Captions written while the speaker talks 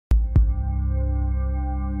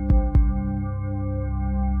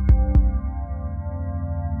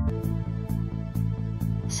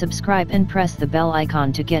Subscribe and press the bell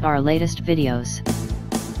icon to get our latest videos.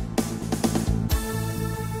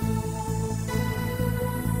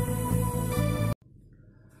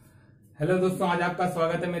 Hello दोस्तों, आज आपका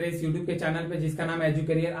स्वागत है मेरे इस YouTube के चैनल पे जिसका नाम है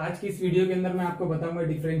EDU-CAREER। आज की इस वीडियो के अंदर मैं आपको बताऊंगा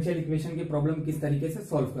डिफरेंशियल इक्वेशन की प्रॉब्लम किस तरीके से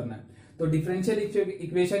सॉल्व करना है। तो डिफरेंशियल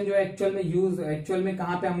इक्वेशन जो है एक्चुअल में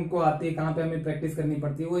कहाँ पे हमको आती है, कहाँ पे हमें प्रैक्टिस करनी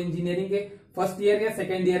पड़ती है, वो इंजीनियरिंग के फर्स्ट ईयर या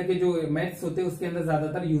सेकेंड ईयर के जो मैथ्स होते हैं उसके अंदर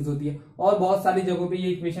ज्यादातर यूज होती है और बहुत सारी जगहों पे ये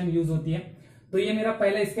इक्वेशन यूज होती है। तो ये मेरा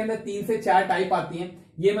पहला, इसके अंदर 3 से 4 टाइप आती हैं।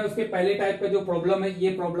 ये मैं उसके पहले टाइप का जो प्रॉब्लम है, ये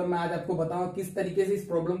प्रॉब्लम मैं आज आपको बताऊंगा किस तरीके से इस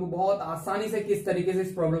प्रॉब्लम को बहुत आसानी से किस तरीके से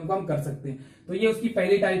इस प्रॉब्लम को हम कर सकते हैं। तो ये उसकी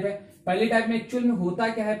पहली टाइप है। पहली टाइप में एक्चुअल में होता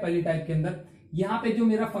क्या है, पहली टाइप के अंदर यहाँ पे जो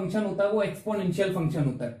मेरा फंक्शन होता है वो एक्सपोनेंशियल फंक्शन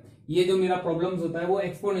होता है। ये जो मेरा प्रॉब्लम होता है वो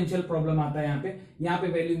एक्सपोनेंशियल प्रॉब्लम आता है। यहाँ पे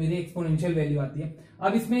वैल्यू मेरी एक्सपोनेंशियल वैल्यू आती है।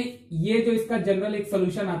 अब इसमें ये जो इसका जनरल एक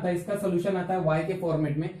सोल्यूशन आता है, इसका सोल्यूशन आता है y के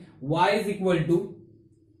फॉर्मेट में। y is equal to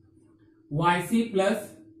yc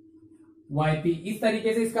plus yp। इस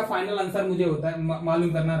तरीके से इसका फाइनल आंसर मुझे होता है,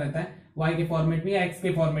 मालूम करना रहता है y के फॉर्मेट में या x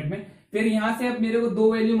के फॉर्मेट में। फिर यहां से अब मेरे को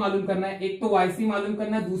 2 वैल्यू मालूम करना है, एक तो yc मालूम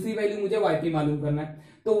करना है, दूसरी वैल्यू मुझे yp मालूम करना है।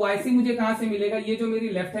 तो yc मुझे कहां से मिलेगा, ये जो मेरी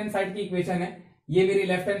लेफ्ट हैंड साइड की इक्वेशन है, ये मेरी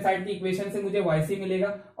लेफ्ट हैंड साइड की इक्वेशन से मुझे yc मिलेगा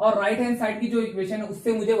और राइट हैंड साइड की जो इक्वेशन है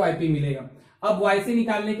उससे मुझे yp मिलेगा। अब yc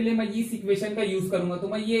निकालने के लिए मैं इस इक्वेशन का यूज करूंगा। तो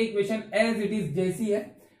मैं ये इक्वेशन एज इट इज जैसी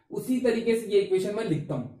है उसी तरीके से ये इक्वेशन मैं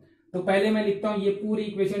लिखता हूं। तो पहले मैं लिखता हूं ये पूरी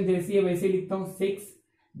इक्वेशन जैसी है वैसे लिखता हूं।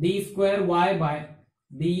 6d square y bye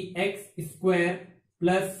dx square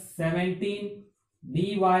plus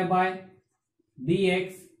 17dy bye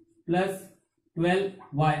dx plus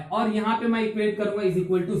 12y और यहां पे मैं इक्वेट करूंगा इज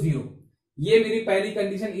इक्वल टू 0। ये मेरी पहली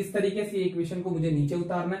कंडीशन। इस तरीके से ये इक्वेशन को मुझे नीचे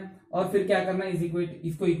उतारना है और फिर क्या करना है,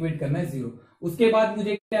 इसको इक्वेट करना है 0। उसके बाद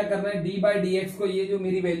मुझे क्या करना है, d बाई डी एक्स को, ये जो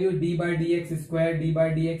मेरी value d by D x square d by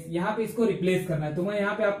D x, यहाँ पे इसको रिप्लेस करना है। तो मैं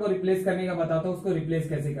यहाँ पे आपको रिप्लेस करने का बताता हूँ उसको रिप्लेस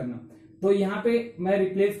कैसे करना। तो यहाँ पे मैं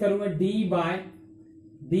रिप्लेस करूंगा d bye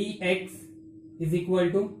D x is equal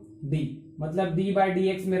to d, मतलब d बाई डी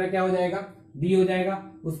एक्स मेरा क्या हो जाएगा, d हो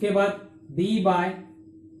जाएगा। उसके बाद d bye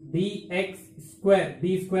D x square,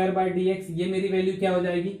 D square by D x, ये मेरी वैल्यू क्या हो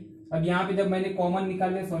जाएगी। अब यहाँ पे जब मैंने कॉमन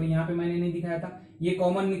निकाल लिया, सॉरी यहाँ पे मैंने नहीं दिखाया था, ये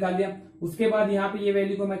कॉमन निकाल लिया। उसके बाद यहाँ पे ये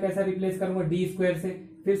वैल्यू को मैं कैसा रिप्लेस करूंगा, डी स्क्वायर से।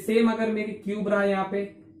 फिर सेम अगर मेरी क्यूब रहा यहाँ पे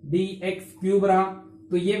डी एक्स क्यूब रहा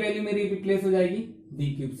तो ये वैल्यू मेरी रिप्लेस हो जाएगी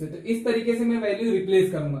डी क्यूब से। तो इस तरीके से मैं वैल्यू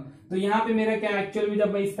रिप्लेस करूंगा। तो यहाँ पे मेरा क्या एक्चुअल में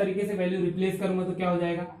जब मैं इस तरीके से वैल्यू रिप्लेस करूंगा तो क्या हो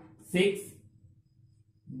जाएगा,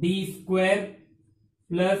 6d square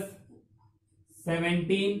plus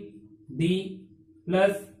 17d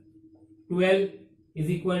plus 12 is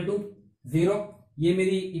equal to 0। ये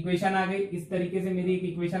मेरी इक्वेशन आ गई। इस तरीके से मेरी एक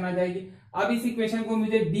इक्वेशन आ जाएगी। अब इस इक्वेशन को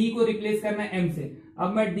मुझे d को रिप्लेस करना है m से।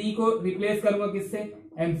 अब मैं d को रिप्लेस करूंगा किससे,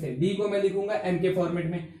 m से। d को मैं लिखूंगा m के फॉर्मेट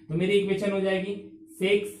में। तो मेरी इक्वेशन हो जाएगी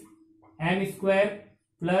 6m square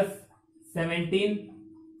plus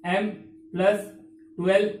 17m plus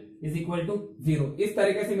 12 is equal to 0। इस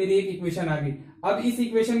तरीके से मेरी एक इक्वेशन आ गई। अब इस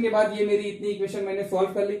इक्वेशन के बाद ये मेरी इतनी इक्वेशन मैंने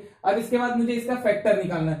सॉल्व कर ली। अब इसके बाद मुझे इसका फैक्टर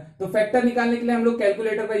निकालना है। तो फैक्टर निकालने के लिए हम लोग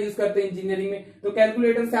कैलकुलेटर का यूज करते हैं इंजीनियरिंग में। तो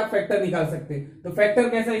कैलकुलेटर से आप फैक्टर निकाल सकते हैं। तो फैक्टर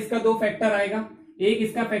कैसा, इसका 2 फैक्टर आएगा, एक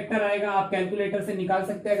इसका फैक्टर आएगा, आप कैलकुलेटर से निकाल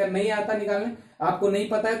सकते हैं। अगर नहीं आता निकालने, आपको नहीं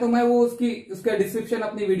पता है तो मैं वो उसका डिस्क्रिप्शन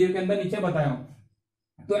अपनी वीडियो के अंदर नीचे बताया हूं।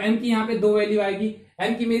 तो m की यहाँ पे 2 वैल्यू आएगी।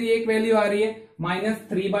 m की मेरी एक वैल्यू आ रही है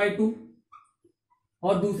 -3/2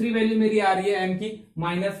 और दूसरी वैल्यू मेरी आ रही है m की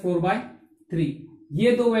 -4/3।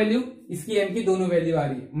 ये 2 वैल्यू, इसकी m की दोनों वैल्यू आ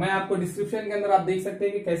रही है। मैं आपको डिस्क्रिप्शन के अंदर आप देख सकते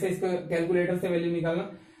हैं कि कैसे इसको कैलकुलेटर से वैल्यू निकालना।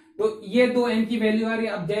 तो ये 2 m की वैल्यू आ रही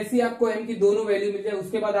है। अब जैसे ही आपको m की दोनों वैल्यू मिल जाए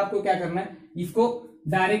उसके बाद आपको क्या करना है, इसको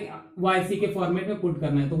डायरेक्ट yc के फॉर्मेट में पुट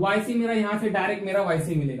करना है। तो yc मेरा यहां से डायरेक्ट मेरा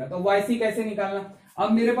yc मिलेगा। तो yc कैसे निकालना,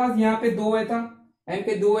 अब मेरे पास यहाँ पे 2 है था, m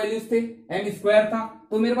के 2 वैल्यूज थे, m स्क्वायर था,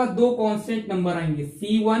 तो मेरे पास 2 कांस्टेंट नंबर आएंगे,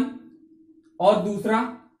 c1 और दूसरा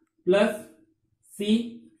प्लस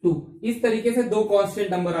c2। इस तरीके से 2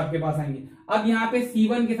 कांस्टेंट नंबर आपके पास आएंगे। अब यहाँ पे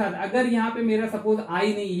c1 के साथ अगर यहाँ पे मेरा सपोज i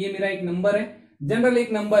नहीं, ये मेरा एक नंबर है, जनरल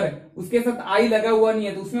एक नंबर है, उसके साथ i लगा हुआ नहीं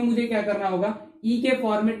है, तो उसमें मुझे क्या करना होगा, e के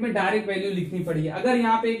फॉर्मेट में डायरेक्ट वैल्यू लिखनी पड़ेगी। अगर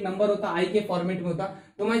यहाँ पे एक नंबर होता, i के फॉर्मेट में होता,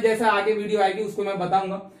 तो मैं जैसा आगे वीडियो आएगी उसको मैं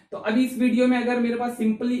बताऊंगा। तो अभी इस वीडियो में अगर मेरे पास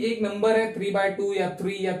सिंपली एक नंबर है 3/2 या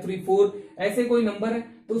 3 या 3/4 ऐसे कोई नंबर है,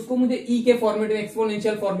 तो उसको मुझे e के फॉर्मेट में,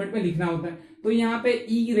 एक्सपोनेंशियल फॉर्मेट में लिखना होता है। तो यहाँ पे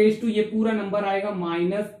e⁻² ये पूरा नंबर आएगा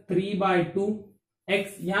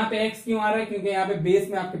 -3/2x। यहाँ पे x क्यों आ रहा है, क्योंकि यहाँ पे बेस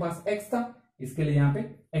में आपके पास x था, इसके लिए यहाँ पे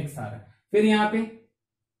x आ रहा है। फिर यहाँ पे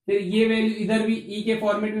फिर ये वैल्यू इधर भी e के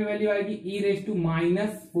फॉर्मेट में वैल्यू आएगी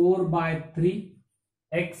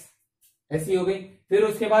e⁻⁴/3x, ऐसी हो गई। फिर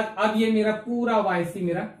उसके बाद अब ये मेरा पूरा yc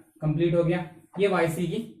मेरा कंप्लीट हो गया। ये yc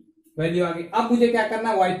की वैल्यू आ गई। अब मुझे क्या करना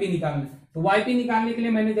है, yp निकालना है। तो yp निकालने के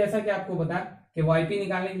लिए मैंने जैसा कि आपको बताया कि yp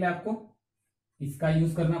निकालने के लिए आपको इसका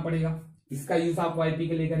यूज करना पड़ेगा, इसका यूज आप yp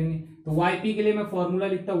के लिए करेंगे। तो yp के लिए मैं फॉर्मूला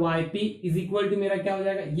लिखता हूं, yp इज इक्वल टू मेरा क्या हो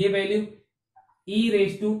जाएगा, ये value e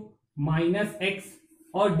raise to minus x,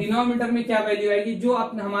 और डिनोमिनेटर में क्या वैल्यू आएगी, जो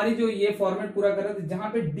अपने हमारी जो ये फॉर्मेट पूरा कर रहे थे, जहां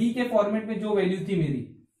पे डी के फॉर्मेट में जो वैल्यू थी मेरी,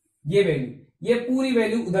 ये वैल्यू, ये पूरी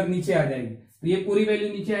वैल्यू उधर नीचे आ जाएगी। तो ये पूरी वैल्यू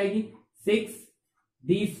नीचे आएगी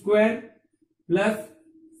 6d square plus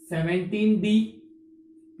 17d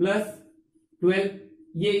plus 12,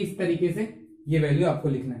 ये इस तरीके से ये वैल्यू आपको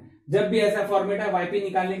लिखना है। जब भी ऐसा फॉर्मेट है yp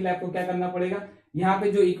निकालने के लिए आपको क्या करना पड़ेगा, यहाँ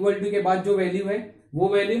पे जो इक्वल टू के बाद जो वैल्यू है वो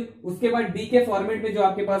वैल्यू, उसके बाद डी के फॉर्मेट में जो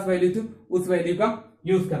आपके पास वैल्यू थी उस वैल्यू का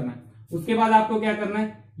यूज करना है। उसके बाद आपको क्या करना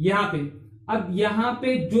है, यहाँ पे अब यहाँ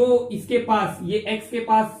पे जो इसके पास ये x के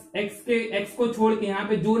पास x को छोड़ के यहाँ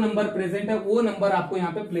पे जो नंबर प्रेजेंट है वो नंबर आपको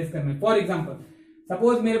यहाँ पे प्लेस करना है। फॉर एग्जाम्पल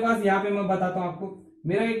सपोज मेरे पास यहाँ पे मैं बताता हूं आपको,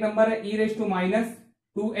 मेरा एक नंबर है e raise to minus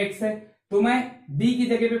 2x है, तो मैं d की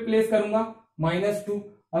जगह पे प्लेस करूंगा -2,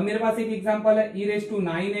 और मेरे पास एक एग्जांपल है e रेज टू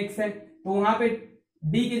 9x है, तो वहां पे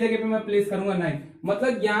d की जगह पे मैं प्लेस करूंगा 9।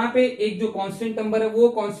 मतलब यहाँ पे एक जो कांस्टेंट नंबर है वो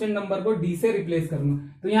कांस्टेंट नंबर को d से रिप्लेस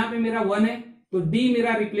करूंगा। तो यहाँ पे मेरा 1 है, तो d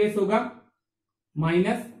मेरा रिप्लेस होगा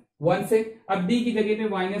 -1 से। अब d की जगह पे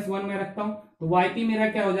 -1 मैं रखता हूं, तो yp मेरा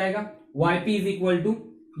क्या हो जाएगा, yp इज इक्वल टू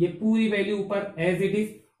ये पूरी वैल्यू ऊपर एज इट इज,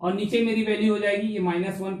 और नीचे मेरी वैल्यू हो जाएगी, ये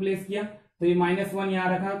 -1 प्लेस किया तो ये -1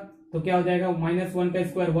 यहाँ रखा, तो क्या हो जाएगा, -1 का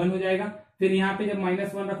स्क्वायर 1 हो जाएगा। फिर यहाँ पे जब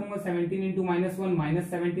 -1 रखूंगा 17 इंटू -1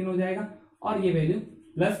 -17 हो जाएगा, और ये वैल्यू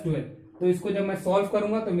 +12। तो इसको जब मैं सॉल्व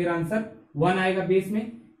करूंगा तो मेरा आंसर 1 आएगा बेस में,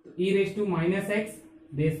 तो e raise to -x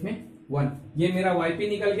base में 1। ये मेरा yp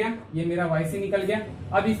निकल गया, ये मेरा yc निकल गया।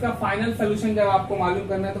 अब इसका फाइनल सोल्यूशन जब आपको मालूम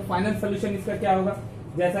करना है, तो फाइनल सोल्यूशन इसका क्या होगा,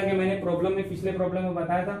 जैसा कि मैंने प्रॉब्लम में पिछले प्रॉब्लम में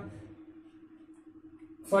बताया था,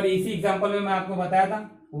 सॉरी इसी एग्जांपल में मैं आपको बताया था,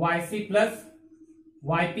 yc प्लस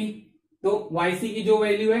yp। तो yc की जो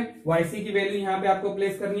वैल्यू है, yc की वैल्यू यहाँ पे आपको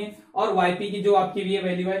प्लेस करनी है, और yp की जो आपकी ये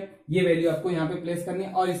वैल्यू है, ये वैल्यू आपको यहाँ पे प्लेस करनी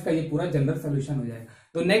है, और इसका ये पूरा जनरल सोल्यूशन हो जाएगा।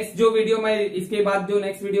 तो नेक्स्ट जो वीडियो मैं इसके बाद जो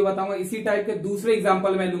नेक्स्ट वीडियो बताऊंगा इसी टाइप के दूसरे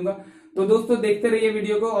एग्जांपल में लूंगा। तो दोस्तों देखते रहिए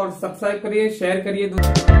वीडियो को, और सब्सक्राइब करिए, शेयर करिए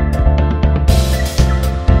दोस्तों।